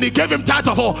 And he gave him tithe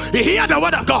of all. He heard the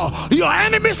word of God. Your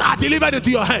enemies are delivered into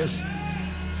your hands.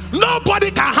 Nobody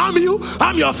can harm you,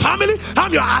 harm your family,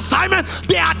 harm your assignment.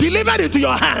 They are delivered into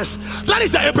your hands. That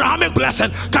is the Abrahamic blessing.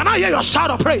 Can I hear your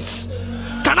shout of praise?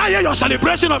 Can I hear your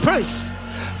celebration of praise?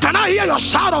 Can I hear your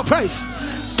shout of praise?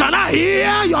 Can I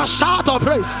hear your shout of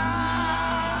praise?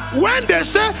 When they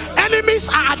say enemies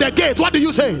are at the gate, what do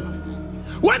you say?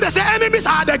 When they say enemies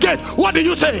are at the gate, what do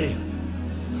you say?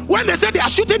 When they say they are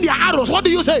shooting their arrows, what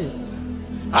do you say?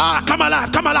 Come alive.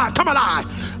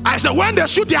 I said, when they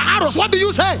shoot their arrows, what do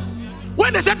you say?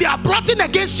 When they say they are plotting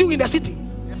against you in the city,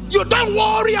 you don't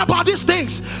worry about these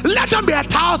things. Let them be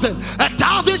 1,000.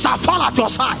 1,000 shall fall at your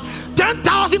side,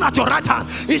 10,000 at your right hand.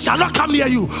 It shall not come near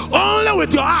you. Only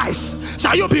with your eyes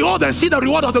shall you behold and see the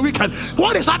reward of the wicked.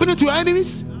 What is happening to your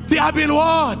enemies? They have been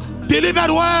what? Delivered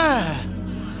where?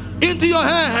 Into your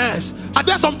hands. Are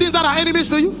there some things that are enemies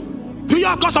to you? Do you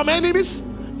have got some enemies?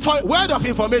 For word of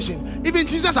information, even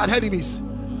Jesus had enemies.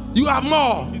 You have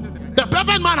more. The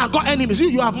perfect man has got enemies.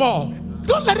 You have more.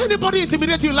 Don't let anybody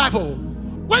intimidate you in life. Oh,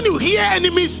 when you hear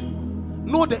enemies,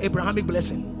 know the Abrahamic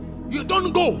blessing. You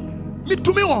don't go. Me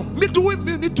to me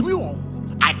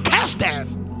one. I curse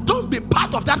them. Don't be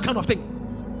part of that kind of thing.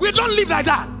 We don't live like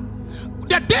that.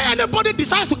 The day anybody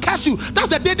decides to curse you, that's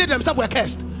the day they themselves were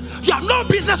cursed. You have no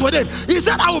business with it. He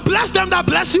said, I will bless them that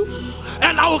bless you,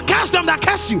 and I will curse them that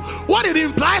curse you. What it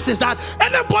implies is that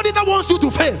anybody that wants you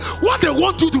to fail, what they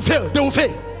want you to fail, they will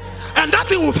fail. And that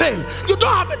thing will fail. You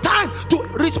don't have the time to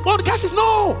respond curses.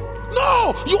 No.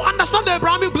 You understand the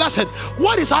Abrahamic blessing.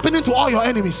 What is happening to all your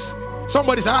enemies?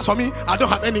 Somebody said, as for me, I don't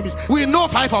have enemies. We know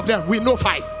 5 of them. We know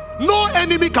 5. No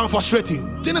enemy can frustrate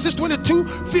you. Genesis 22,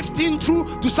 15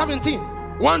 through to 17.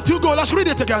 1, 2, go. Let's read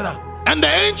it together. And the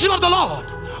angel of the Lord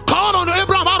called unto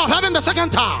Abraham out of heaven the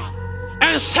second time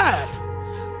and said,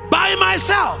 by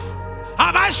myself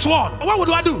have I sworn. What would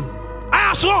I do? I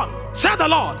have sworn, said the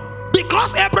Lord.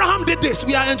 Because Abraham did this,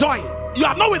 we are enjoying. You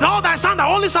have not withheld thy son, thy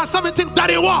only son, 17, that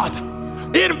in what?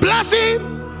 In blessing,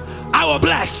 I will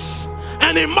bless.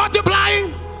 And in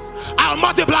multiplying, I will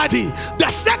multiply thee. The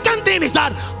second thing is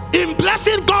that in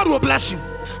blessing, God will bless you.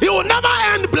 He will never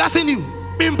end blessing you.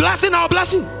 In blessing, I will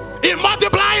bless you. In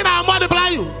multiplying, I will multiply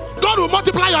you. God will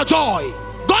multiply your joy.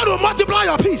 God will multiply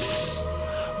your peace.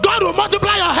 God will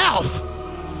multiply your health.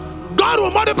 God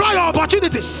will multiply your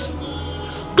opportunities.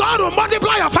 God will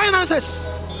multiply your finances.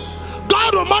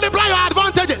 God will multiply your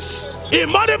advantages. In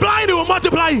multiplying, He will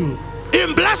multiply you.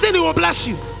 In blessing, He will bless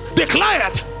you. Declare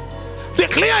it.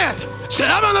 Declare it. Say,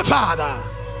 Heavenly Father.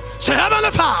 Say,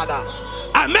 Heavenly Father,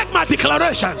 I make my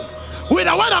declaration with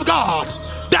the word of God.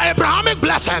 The Abrahamic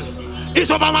blessing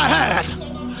is over my head.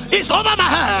 It's over my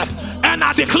head. And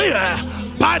I declare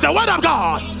by the word of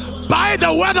God, by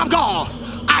the word of God,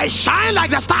 I shine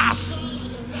like the stars.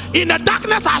 In the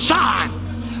darkness I shine.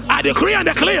 I decree and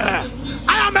declare,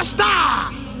 I am a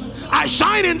star. I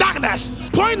shine in darkness.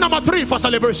 Point number 3 for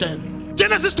celebration.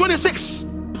 Genesis 26.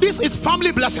 This is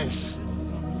family blessings.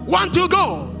 1, 2,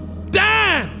 go.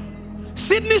 Then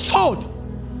Sydney sowed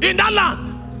in that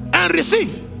land and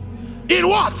received in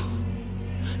what?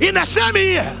 In the same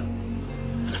year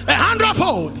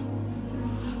 100-fold.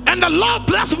 And the Lord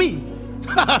blessed me.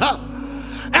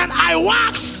 And I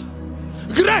waxed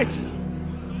great.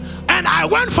 And I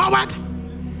went forward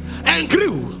and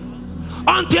grew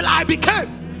until I became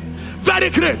very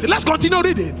great. Let's continue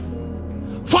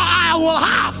reading. For I will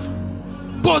have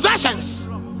possessions.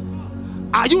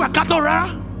 Are you a cattle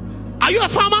rearer? Are you a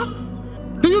farmer?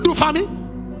 Do you do farming?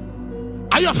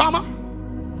 Are you a farmer?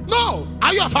 No.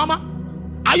 Are you a farmer?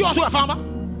 Are you also a farmer?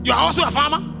 You are also a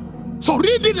farmer. So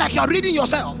read it like you are reading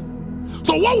yourself.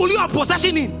 So what will you have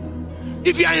possession in?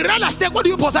 If you are in real estate, what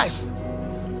do you possess?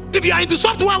 If you are into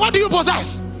software, what do you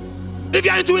possess? If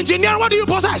you are into engineering, what do you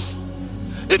possess?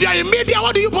 If you are in media,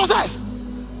 what do you possess?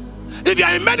 If you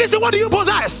are in medicine, what do you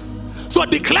possess? So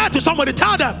declare to somebody,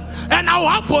 tell them, and I will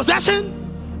have possession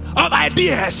of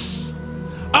ideas,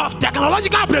 of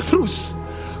technological breakthroughs,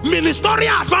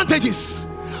 ministerial advantages,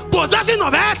 possession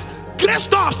of earth, great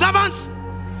store of servants,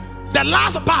 the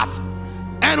last part,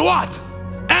 and what?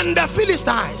 And the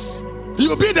Philistines.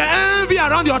 You'll be the envy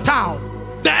around your town,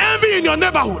 the envy in your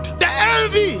neighborhood, the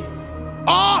envy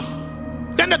of.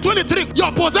 Then the 23,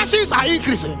 your possessions are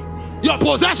increasing. Your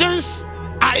possessions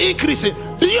are increasing.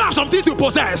 Do you have some things to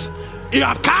possess? You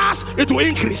have cars, it will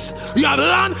increase. You have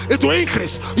land, it will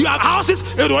increase. You have houses,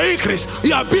 it will increase.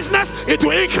 You have business, it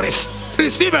will increase.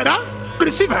 Receive it, huh?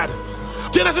 Receive it.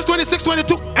 Genesis 26,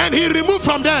 22. And he removed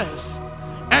from thence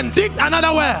and digged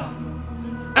another well.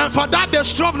 And for that they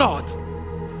strove not.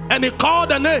 And he called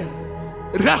the name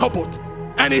Rehoboth.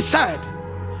 And he said,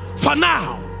 for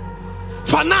now,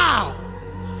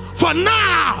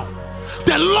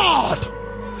 the Lord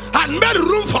had made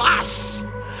room for us,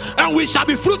 and we shall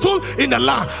be fruitful in the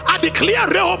land. I declare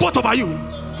Rehoboth over you,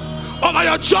 over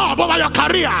your job, over your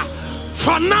career.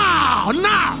 For now.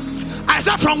 I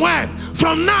said from when?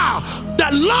 From now. The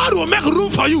Lord will make room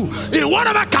for you in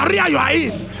whatever career you are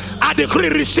in. I decree,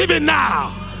 receive it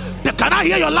now. Can I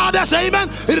hear your loudest amen?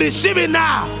 Receive it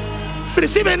now.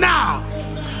 Receive it now.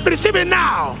 Receive it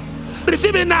now.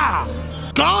 Receive it now.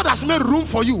 God has made room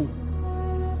for you.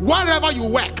 Wherever you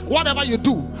work, whatever you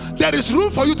do, there is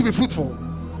room for you to be fruitful.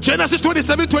 Genesis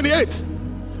 27, 28,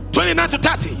 29 to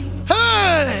 30.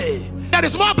 Hey, there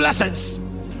is more blessings.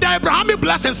 The Abrahamic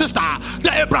blessing, sister.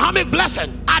 The Abrahamic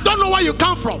blessing. I don't know where you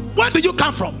come from. Where do you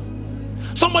come from?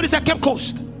 Somebody said Cape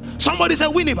Coast. Somebody said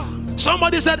Winneba.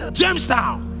 Somebody said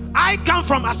Jamestown. I come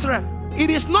from Australia. It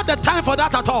is not the time for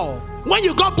that at all. When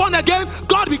you got born again,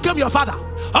 God became your father.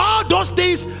 All those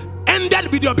things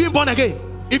ended with your being born again.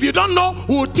 If you don't know,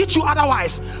 we will teach you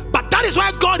otherwise. But that is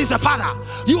why God is a father.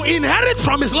 You inherit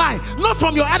from his line, not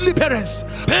from your earthly parents.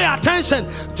 Pay attention.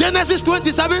 Genesis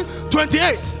 27,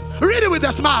 28. Read it with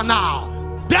a smile now.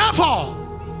 Therefore,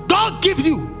 God gives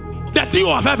you the dew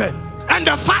of heaven and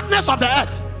the fatness of the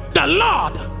earth. The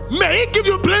Lord, may he give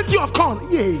you plenty of corn,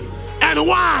 yea, and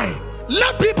wine.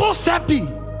 Let people serve thee.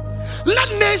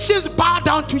 Let nations bow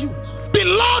down to you. Be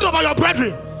Lord over your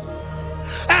brethren.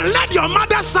 And let your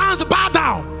mother's sons bow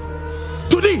down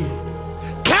to thee.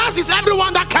 Cursed is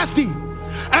everyone that cursed thee,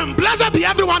 and blessed be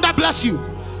everyone that bless you.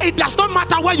 It does not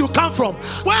matter where you come from.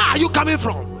 Where are you coming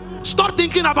from? Stop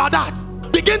thinking about that.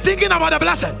 Begin thinking about the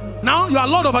blessing. Now you are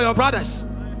Lord over your brothers.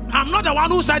 I'm not the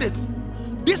one who said it.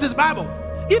 This is Bible.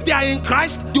 If they are in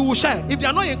Christ, you will share. If they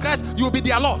are not in Christ, you will be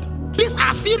their Lord. These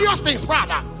are serious things,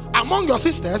 brother. Among your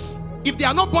sisters, if they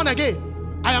are not born again,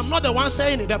 I am not the one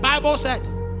saying it. The Bible said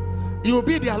you will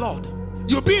be their Lord.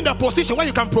 You'll be in the position where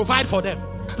you can provide for them.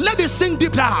 Let it sink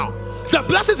deep down. The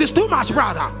blessings is too much,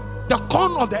 brother. The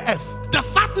corn of the earth, the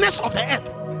fatness of the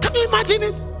earth. Can you imagine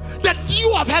it? The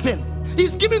dew of heaven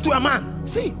is given to a man.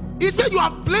 See, he said you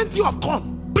have plenty of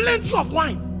corn, plenty of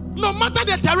wine. No matter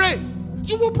the terrain,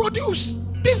 you will produce.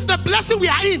 This is the blessing we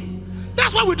are in.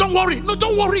 That's why we don't worry. No,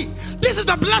 don't worry. This is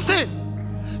the blessing.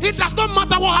 It does not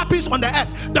matter what happens on the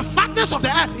earth. The fatness of the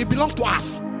earth, it belongs to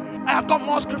us. I have got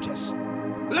more scriptures.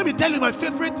 Let me tell you my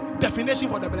favorite definition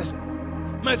for the blessing.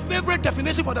 My favorite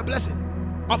definition for the blessing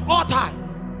of all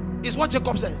time is what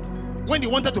Jacob said when he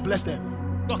wanted to bless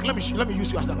them. Look, let me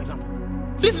use you as an example.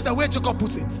 This is the way Jacob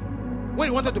puts it. When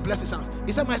he wanted to bless his sons,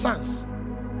 he said, my sons,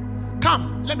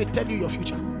 come, let me tell you your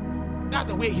future. That's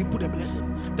the way he put the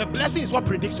blessing. The blessing is what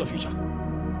predicts your future.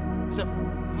 He said,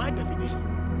 my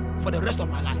definition for the rest of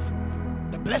my life,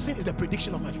 the blessing is the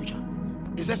prediction of my future.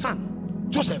 He said, son,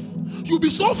 Joseph, you'll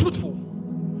be so fruitful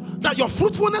that your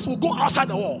fruitfulness will go outside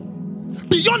the wall,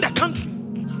 beyond the country,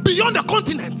 beyond the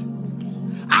continent,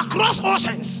 across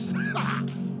oceans.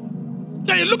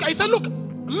 Then he looked, he said, look,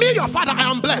 me, your father, I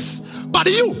am blessed, but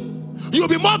you'll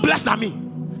be more blessed than me.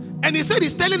 And he said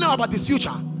he's telling them about his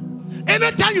future.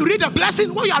 Anytime you read a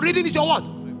blessing, what you are reading is your what?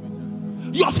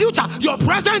 Your future, your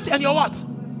present, and your what?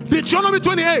 Deuteronomy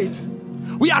 28.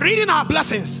 We are reading our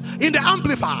blessings in the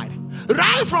Amplified,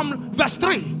 right from verse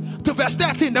 3 to verse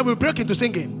 13. Then we break into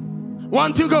singing.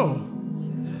 1, 2, go.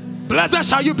 Blessed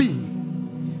shall you be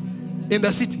in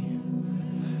the city.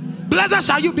 Blessed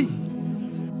shall you be.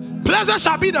 Blessed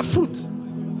shall be the fruit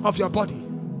of your body,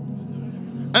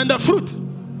 and the fruit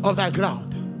of thy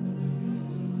ground,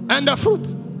 and the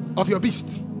fruit of your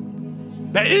beast,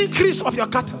 the increase of your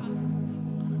cattle,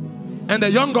 and the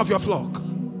young of your flock.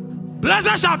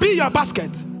 Blessed shall be your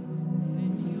basket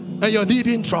and your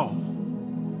kneading trough.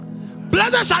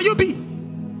 Blessed shall you be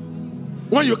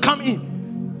when you come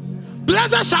in.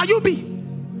 Blessed shall you be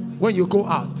when you go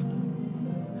out.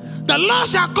 The Lord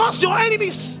shall cause your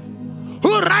enemies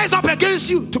who rise up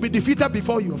against you to be defeated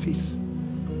before your face.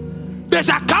 They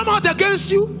shall come out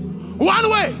against you one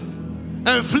way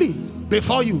and flee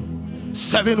before you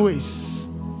 7 ways.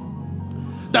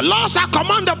 The Lord shall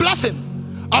command the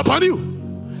blessing upon you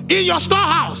in your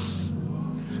storehouse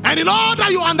and in all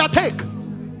that you undertake,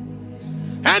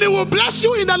 and it will bless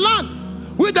you in the land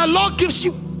which the Lord gives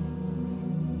you.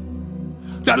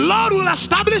 The Lord will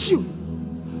establish you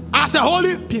as a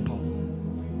holy people,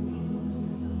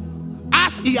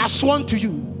 as he has sworn to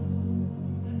you,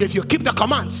 if you keep the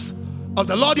commands of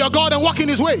the Lord your God and walk in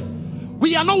his way.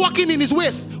 We are not walking in his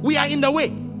ways, we are in the way.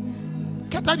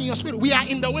 Get that in your spirit. We are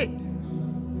in the way.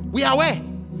 We are where?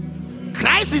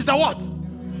 Christ is the what?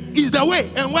 Is the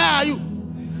way. And where are you?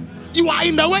 You are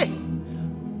in the way.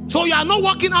 So you are not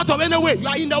walking out of any way. You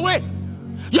are in the way.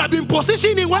 You have been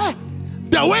positioned in where?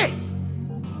 The way.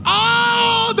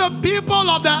 All the people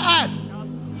of the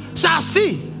earth shall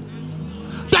see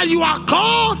that you are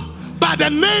called by the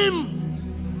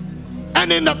name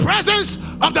and in the presence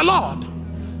of the Lord,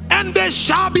 and they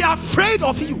shall be afraid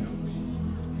of you.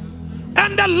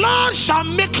 And the Lord shall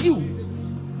make you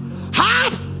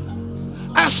have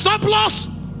a surplus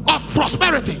of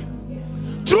prosperity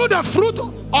through the fruit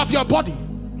of your body,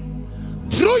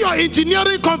 through your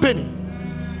engineering company,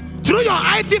 through your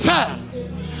IT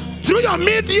firm, through your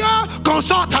media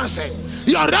consultancy,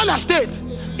 your real estate,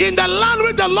 in the land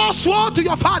which the Lord swore to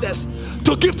your fathers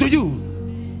to give to you.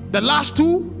 The last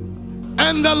 2,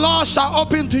 and the Lord shall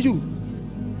open to you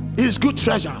his good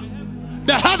treasure,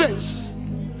 the heavens,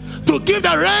 to give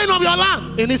the rain of your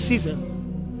land in this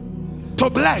season, to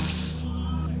bless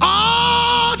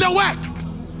all the work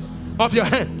of your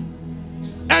hand.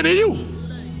 And you,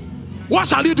 what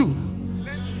shall you do?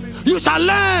 You shall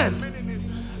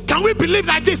learn. Can we believe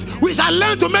like this? We shall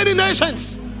learn to many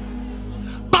nations,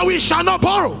 but we shall not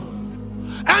borrow.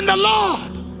 And the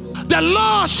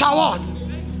Lord shall what?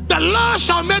 The Lord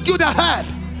shall make you the head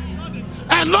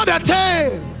and not the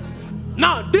tail.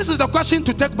 Now, this is the question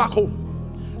to take back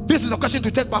home. This is the question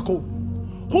to take back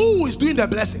home. Who is doing the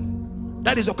blessing?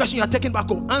 That is the question you are taking back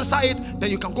home. Answer it, then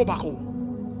you can go back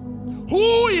home.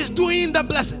 Who is doing the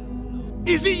blessing?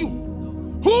 Is it you?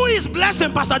 Who is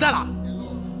blessing Pastor Della?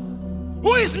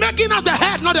 Who is making us the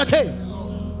head, not the tail?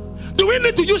 Do we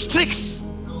need to use tricks?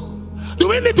 Do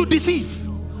we need to deceive?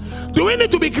 Do we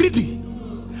need to be greedy?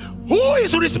 Who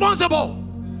is responsible?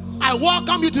 I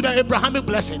welcome you to the Abrahamic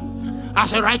blessing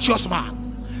as a righteous man.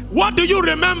 What do you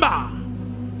remember?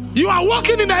 You are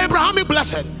walking in the Abrahamic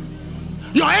blessing.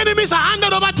 Your enemies are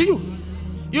handed over to you.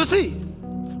 You see,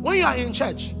 when you are in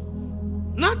church,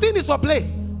 nothing is for play.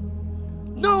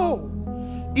 No.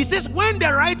 It says when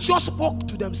the righteous spoke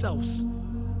to themselves.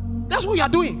 That's what we are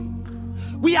doing.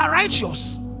 We are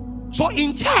righteous. So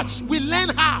in church, we learn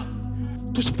how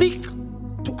to speak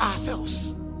to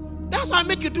ourselves. That's why I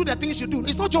make you do the things you do.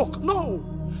 It's not joke. No.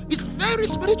 It's very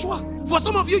spiritual. For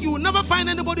some of you, you will never find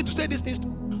anybody to say these things to.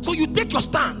 So you take your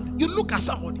stand. You look at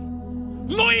somebody,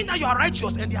 knowing that you are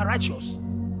righteous and they are righteous.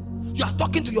 You are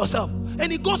talking to yourself.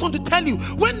 And he goes on to tell you,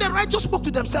 when the righteous spoke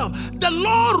to themselves, the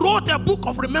Lord wrote a book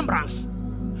of remembrance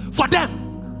for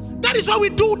them. That is why we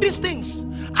do these things.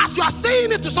 As you are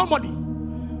saying it to somebody,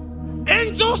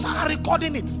 angels are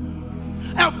recording it.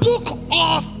 A book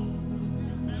of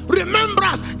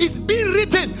remembrance is being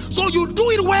written. So you do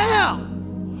it well.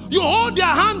 You hold their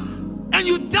hand and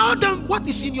you tell them what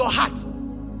is in your heart.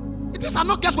 These are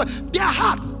not guesswork. Their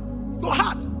heart. Your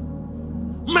heart.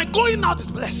 My going out is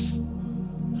blessed.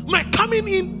 My coming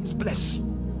in is blessed.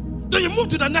 Then you move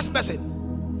to the next person.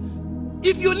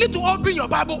 If you need to open your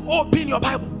Bible, open your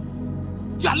Bible.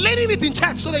 You are learning it in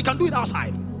church so that you can do it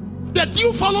outside. The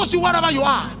dew follows you wherever you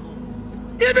are.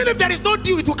 Even if there is no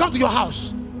dew, it will come to your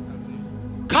house.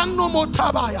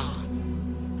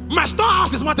 My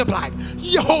storehouse is multiplied.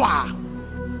 Yehovah.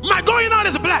 My going out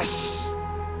is blessed.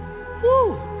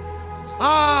 Woo.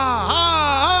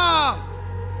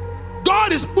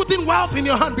 God is putting wealth in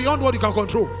your hand beyond what you can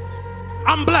control.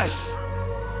 I'm blessed.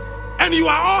 And you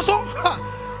are also,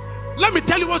 let me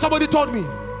tell you what somebody told me.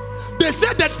 They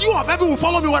said the dew of heaven will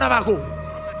follow me wherever I go.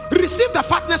 Receive the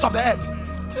fatness of the earth.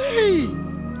 Hey,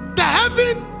 the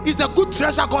heaven is the good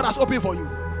treasure God has opened for you.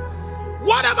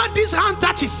 Whatever this hand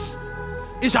touches,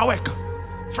 it shall work.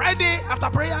 Friday after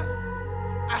prayer,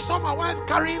 I saw my wife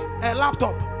carrying a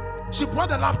laptop. She brought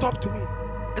the laptop to me.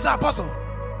 I said, Apostle,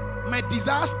 my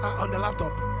desires are on the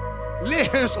laptop. Lay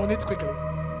hands on it quickly.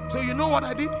 So you know what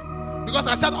I did? Because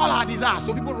I said all our desires,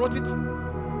 so people wrote it.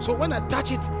 So when I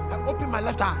touch it, I opened my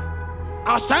left eye.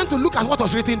 I was trying to look at what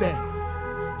was written there.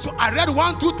 So I read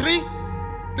 1, 2, 3.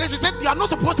 Then she said, you are not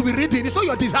supposed to be reading. It's not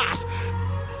your desires.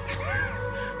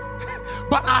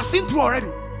 But I've seen 2 already.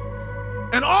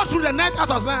 And all through the night as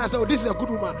I was lying, I said, oh, this is a good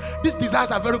woman. These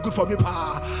desires are very good for me,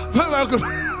 pa. Very, very good.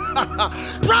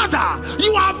 Brother,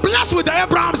 you are blessed with the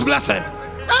Abraham's blessing.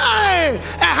 Hey,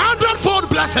 100-fold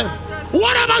blessing.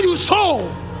 Whatever you sow,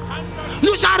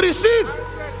 you shall receive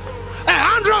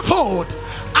 100-fold.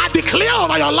 I declare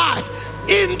over your life,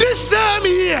 in this same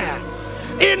year,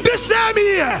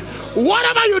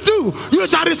 whatever you do, you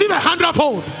shall receive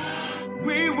 100-fold.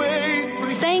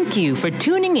 Thank you for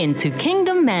tuning in to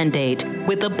Kingdom Mandate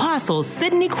with Apostle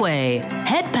Sydney Quaye,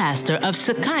 head pastor of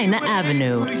Shekinah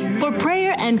Avenue. For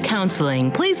prayer and counseling,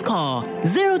 please call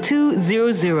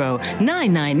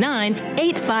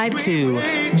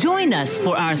 0200-999-852. Join us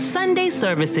for our Sunday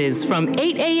services from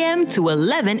 8 a.m. to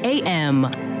 11 a.m.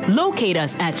 Locate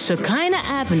us at Shekinah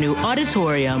Avenue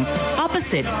Auditorium,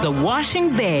 opposite the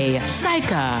Washing Bay,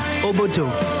 Saika,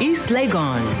 Obodo, East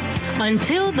Legon.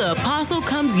 Until the apostle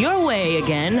comes your way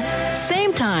again,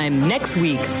 same time next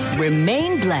week,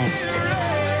 remain blessed.